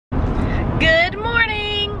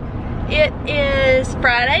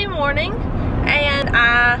Friday morning, and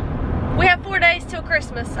we have 4 days till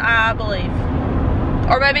Christmas, I believe.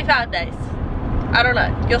 Or maybe 5 days. I don't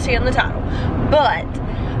know. You'll see in the title. But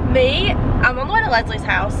I'm on the way to Leslie's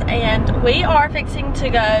house, and we are fixing to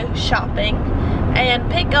go shopping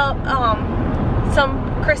and pick up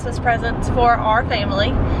some Christmas presents for our family.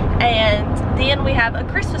 And then we have a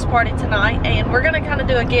Christmas party tonight, and we're gonna kind of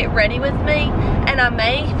do a get ready with me, and I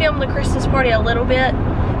may film the Christmas party a little bit.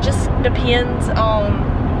 Just depends on,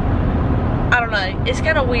 I don't know, it's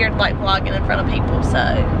kind of weird like vlogging in front of people, so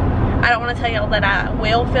I don't want to tell y'all that I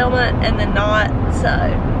will film it and then not, so,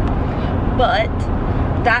 but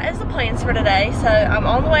that is the plans for today. So I'm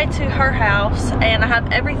on the way to her house, and I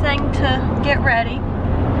have everything to get ready,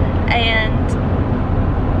 and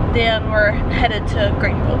then we're headed to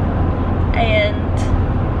Greenville, and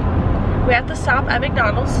we have to stop at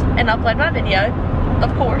McDonald's and upload my video,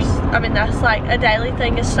 of course. I mean, that's like a daily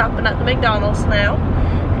thing, is stopping at the McDonald's now,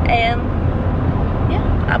 and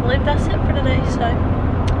yeah, I believe that's it for today. So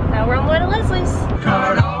now we're on the way to Leslie's.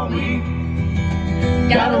 Card on me,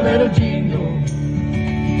 got a little jingle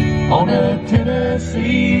on the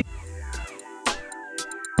Tennessee.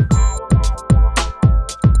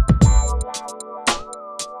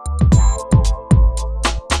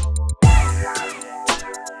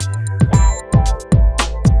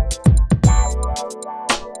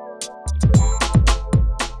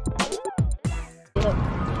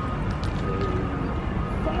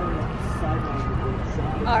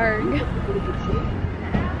 Arg.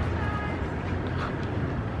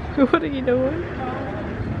 What are you doing?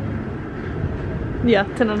 Yeah,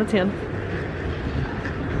 10 out of 10.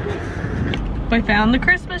 We found the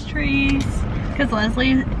Christmas trees, because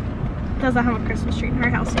Leslie doesn't have a Christmas tree in her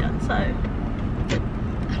house yet, so I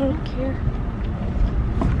don't care.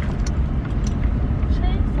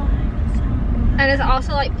 And it's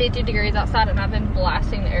also like 50 degrees outside, and I've been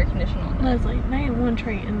blasting the air conditioner on. Leslie, there ain't one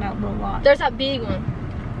tree in that little lot. There's that big one.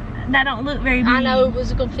 That don't look very big. I know, but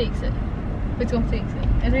it's gonna fix it. It's gonna fix it.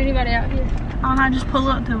 Is there anybody out here? Oh, no, just pull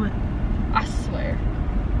up to it. I swear.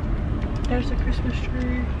 There's a Christmas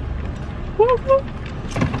tree. Woo, woo.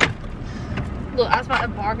 Look, I was about to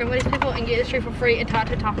bargain with these people and get this tree for free and tie it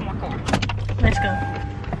to the top of my car. Let's go.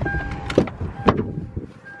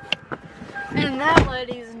 And that,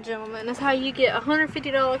 ladies and gentlemen, is how you get a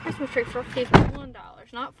 $150 Christmas tree for $51.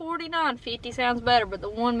 Not $49. 50 sounds better, but the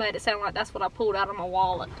one made it sound like that's what I pulled out of my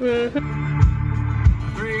wallet. 3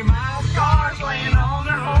 mile cars laying on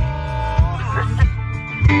their horse.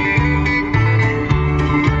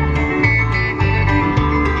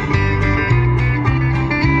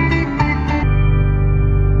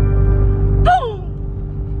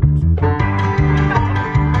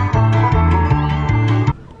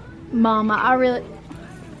 Mama,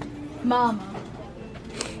 Mama.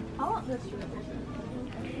 I want this tree.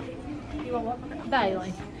 You want what?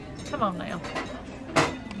 Daily. Come on now.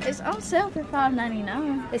 It's on sale for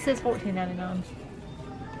 $5.99. It says $14.99.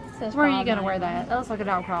 Where are you gonna wear that? That looks like a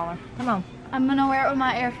dog collar. Come on. I'm gonna wear it with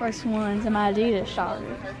my Air Force Ones and my Adidas shorts.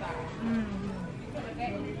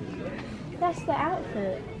 That's the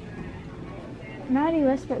outfit. Maddie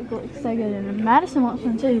Westbrook looks so good in them. Madison wants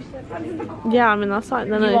one too. Yeah, I mean, that's like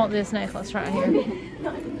the You want this necklace right here.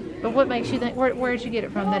 But what makes you think, where did you get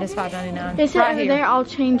it from that is $5.99? It's right over here. there, all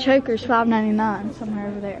chain chokers, $5.99, somewhere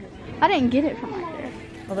over there. I didn't get it from right there.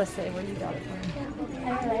 Well, let's see where you got it from.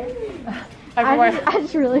 I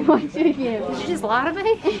just really want you to get it. Did you just lie to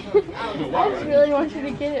me? I just really want you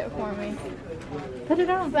to get it for me. Put it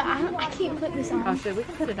on. But I can't put this on. Oh, shit, we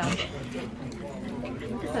can put it on.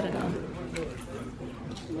 Put it on.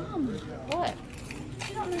 Mom, what?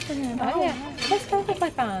 you don't listen at Oh, all. yeah. That's perfectly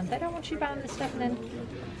fine. They don't want you buying this stuff and then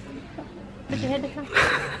put your head down.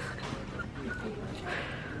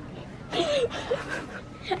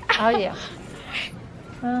 Oh, yeah.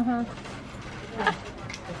 Uh-huh.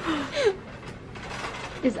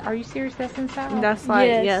 Are you serious? That's in style? That's like,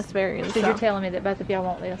 Yes. yes, very in So style. you're telling me that both of y'all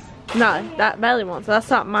want this? No, that Bailey wants it. That's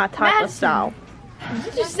not my type of Madison. style.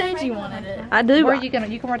 You just said you wanted it. I do. Where are you gonna?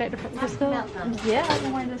 You can wear that to school? Yeah, I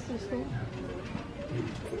can wear this to school.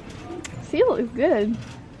 See, it looks good.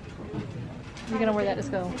 You're gonna wear that to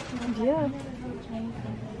school? Yeah.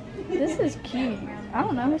 This is cute. I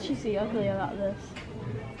don't know what you see ugly about this.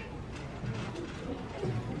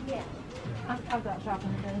 I've got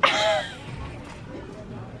shopping to do.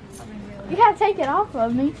 You gotta take it off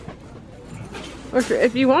of me.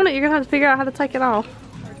 If you want it, you're gonna have to figure out how to take it off.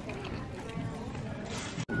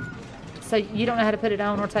 So you don't know how to put it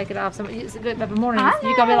on or take it off. So but morning I know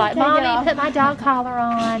you're gonna be how like, to take it Mommy, off." put my dog collar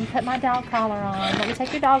on. Put my dog collar on. Let me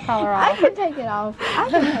take your dog collar I off. can take it off. I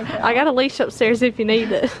can take it off. I got a leash upstairs if you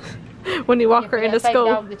need it. when you walk her into school.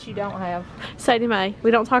 Dog that you don't have. Sadie Mae.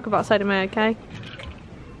 We don't talk about Sadie Mae, okay?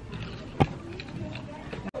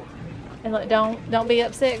 And look, don't be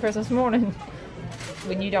upset Christmas morning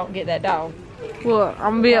when you don't get that dog. Well,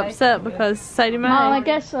 I'm gonna be upset because Sadie Mae. Mom, I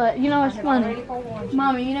guess you know what's funny.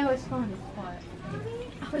 Mommy, you know what's funny? What?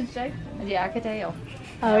 I was joking. Yeah, I could tell.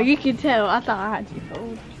 Oh, you could tell. I thought I had you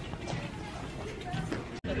fooled.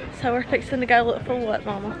 So we're fixing to go look for what,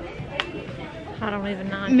 Mama? I don't even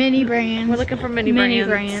know. Mini brands. We're looking for mini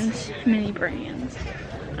brands. Mini brands.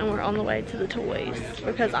 And we're on the way to the toys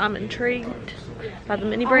because I'm intrigued by the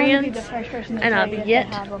mini I wanna be brands. the first person to And tell I've you if yet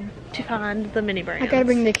they have 'em. to find the mini brands. I gotta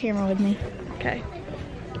bring the camera with me. Okay.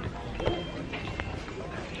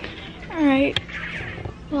 Alright.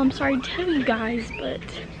 Well, I'm sorry to tell you guys, but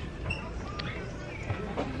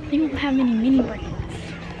they don't have any mini brands.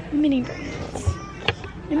 Mini brands.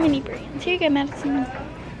 The mini brands. Here you go, Madison.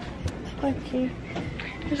 Thank you.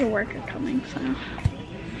 There's a worker coming, so.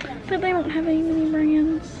 But they don't have any mini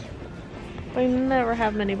brands. We never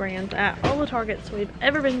have mini brands at all the Targets we've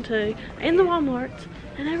ever been to and the Walmarts.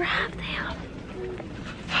 They never have them.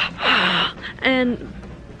 And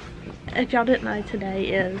if y'all didn't know, today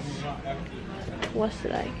is, what's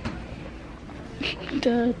today?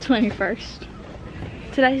 The 21st.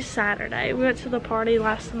 Today's Saturday. We went to the party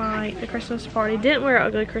last night, the Christmas party. Didn't wear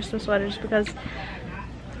ugly Christmas sweaters because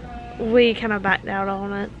we kind of backed out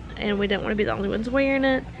on it and we didn't want to be the only ones wearing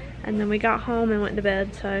it. And then we got home and went to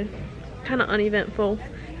bed, so kind of uneventful.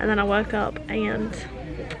 And then I woke up and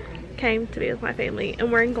came to be with my family,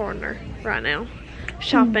 and we're in Gardner right now,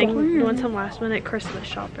 shopping, doing some last minute Christmas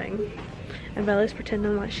shopping. And Bella's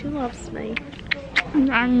pretending like she loves me.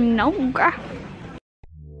 I know, girl.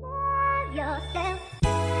 Yourself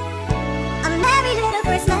a merry little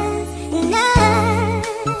Christmas night,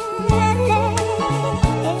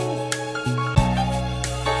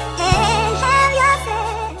 and have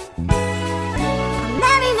yourself a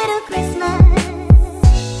merry little Christmas.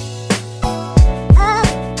 Up,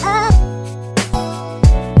 up,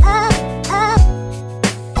 up, up,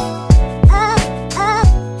 up, up.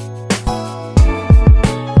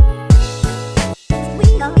 We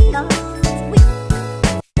go, we go.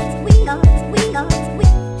 We go, we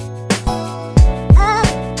up,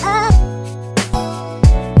 up,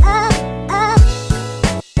 up, up.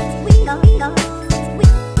 We go, we go, we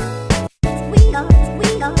go, we go,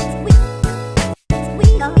 we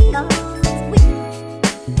go, we go,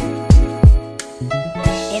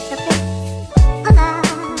 It's a bit alive.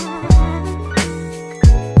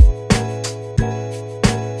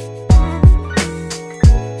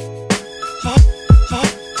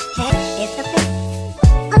 Hey, it's a bit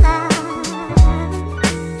alive.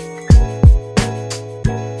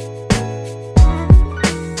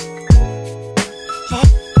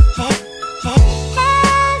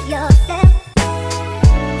 Have yourself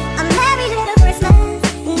a merry little Christmas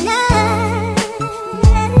night,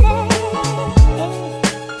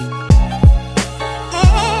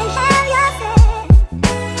 and have yourself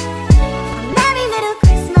a merry little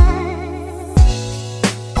Christmas.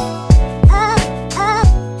 Up, up,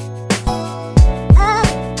 up,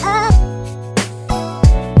 up,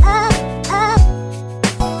 up, up.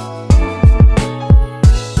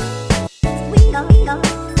 We go, we go.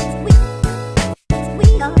 We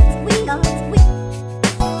go, we go, we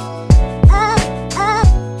up, up,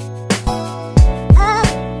 up,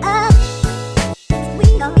 up. We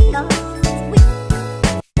go, we go, we go,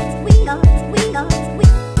 we go, we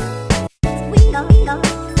go, we go,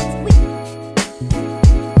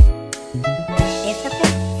 It's a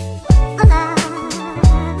bit alive.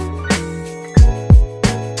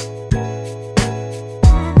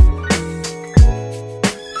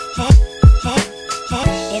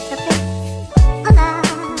 It's a bit alive.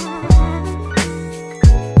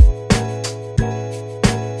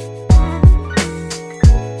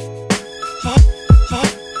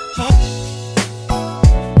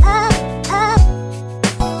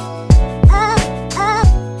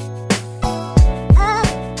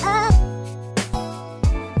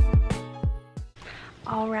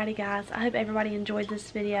 Alrighty guys, I hope everybody enjoyed this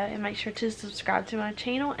video, and make sure to subscribe to my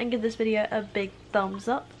channel and give this video a big thumbs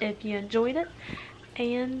up if you enjoyed it.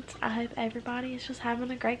 And I hope everybody is just having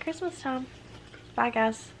a great Christmas time. Bye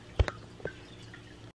guys.